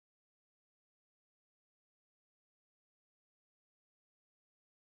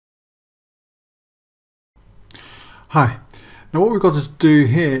Hi. Now what we've got to do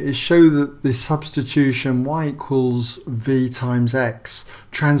here is show that the substitution y equals v times x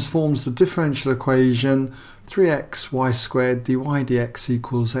transforms the differential equation 3x y squared dy dx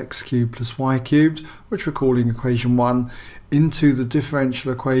equals x cubed plus y cubed, which we're calling equation 1, into the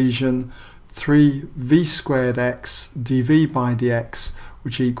differential equation 3v squared x dv by dx,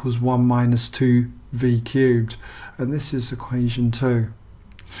 which equals 1 minus 2v cubed. And this is equation 2.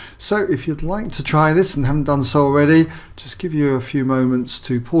 So if you'd like to try this and haven't done so already, just give you a few moments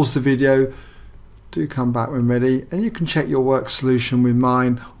to pause the video, do come back when ready, and you can check your work solution with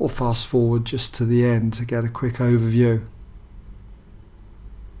mine or fast forward just to the end to get a quick overview.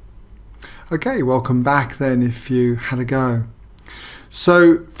 Okay, welcome back then if you had a go.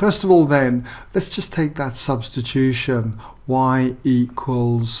 So first of all then, let's just take that substitution, y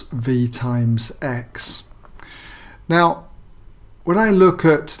equals v times x. Now, when I look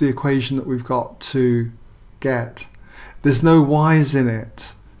at the equation that we've got to get, there's no y's in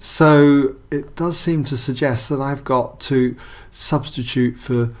it. So it does seem to suggest that I've got to substitute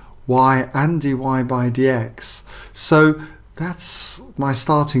for y and dy by dx. So that's my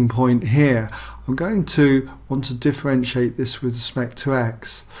starting point here. I'm going to want to differentiate this with respect to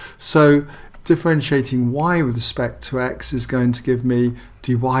x. So differentiating y with respect to x is going to give me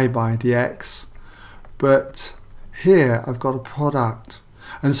dy by dx. But here I've got a product,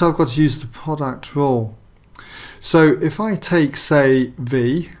 and so I've got to use the product rule. So if I take, say,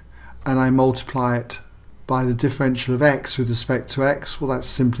 v and I multiply it by the differential of x with respect to x, well, that's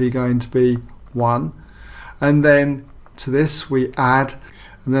simply going to be 1. And then to this we add,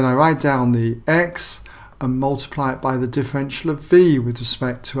 and then I write down the x and multiply it by the differential of v with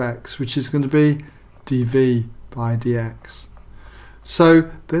respect to x, which is going to be dv by dx. So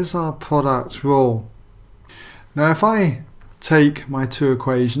there's our product rule. Now if I take my two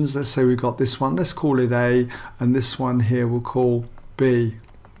equations, let's say we've got this one, let's call it A, and this one here we'll call B.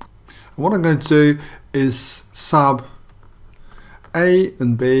 And what I'm going to do is sub A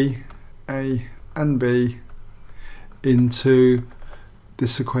and B into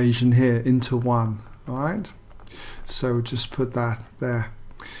this equation here, into 1. Alright? So we'll just put that there.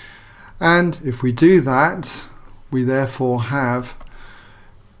 And if we do that, we therefore have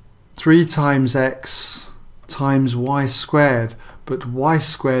 3 times x times y squared, but y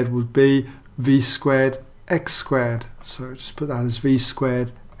squared would be v squared x squared. So just put that as v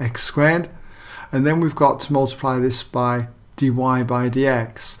squared x squared. And then we've got to multiply this by dy by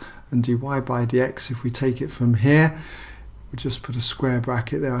dx. And dy by dx, if we take it from here, we'll just put a square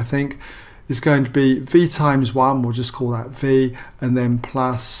bracket there, I think, is going to be v times 1, we'll just call that v, and then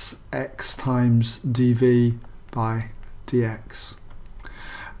plus x times dv by dx.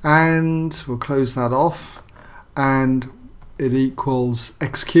 And we'll close that off, and it equals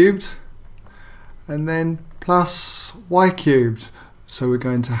x cubed, and then plus y cubed. So we're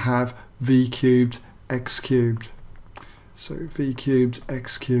going to have v cubed x cubed. So v cubed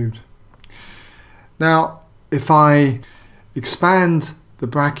x cubed. Now if I expand the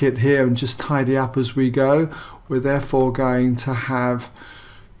bracket here and just tidy up as we go, we're therefore going to have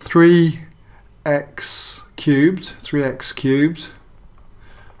 3x cubed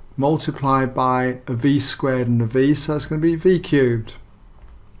multiplied by a v squared and a v, so that's going to be v cubed.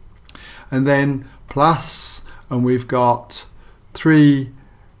 And then plus, and we've got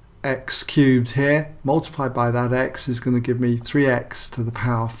 3x cubed here, multiplied by that x is going to give me 3x to the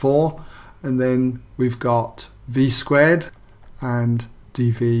power 4, and then we've got v squared and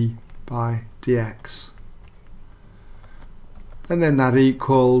dv by dx. And then that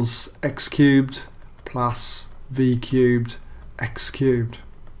equals x cubed plus v cubed x cubed.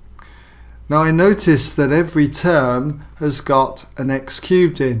 Now I notice that every term has got an x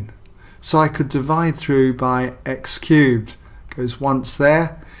cubed in, so I could divide through by x cubed. It goes once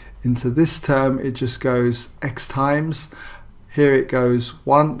there, into this term it just goes x times, here it goes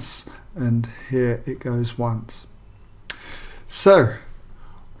once, and here it goes once. So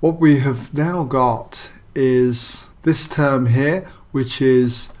what we have now got is this term here, which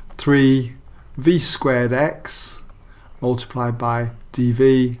is 3v squared x multiplied by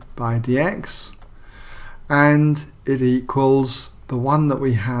dv by dx, and it equals the one that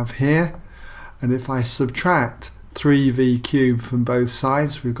we have here. And if I subtract 3v cubed from both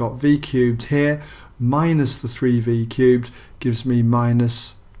sides, we've got v cubed here minus the 3v cubed gives me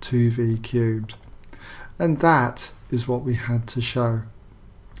minus 2v cubed, and that is what we had to show.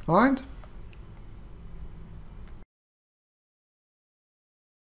 Alright?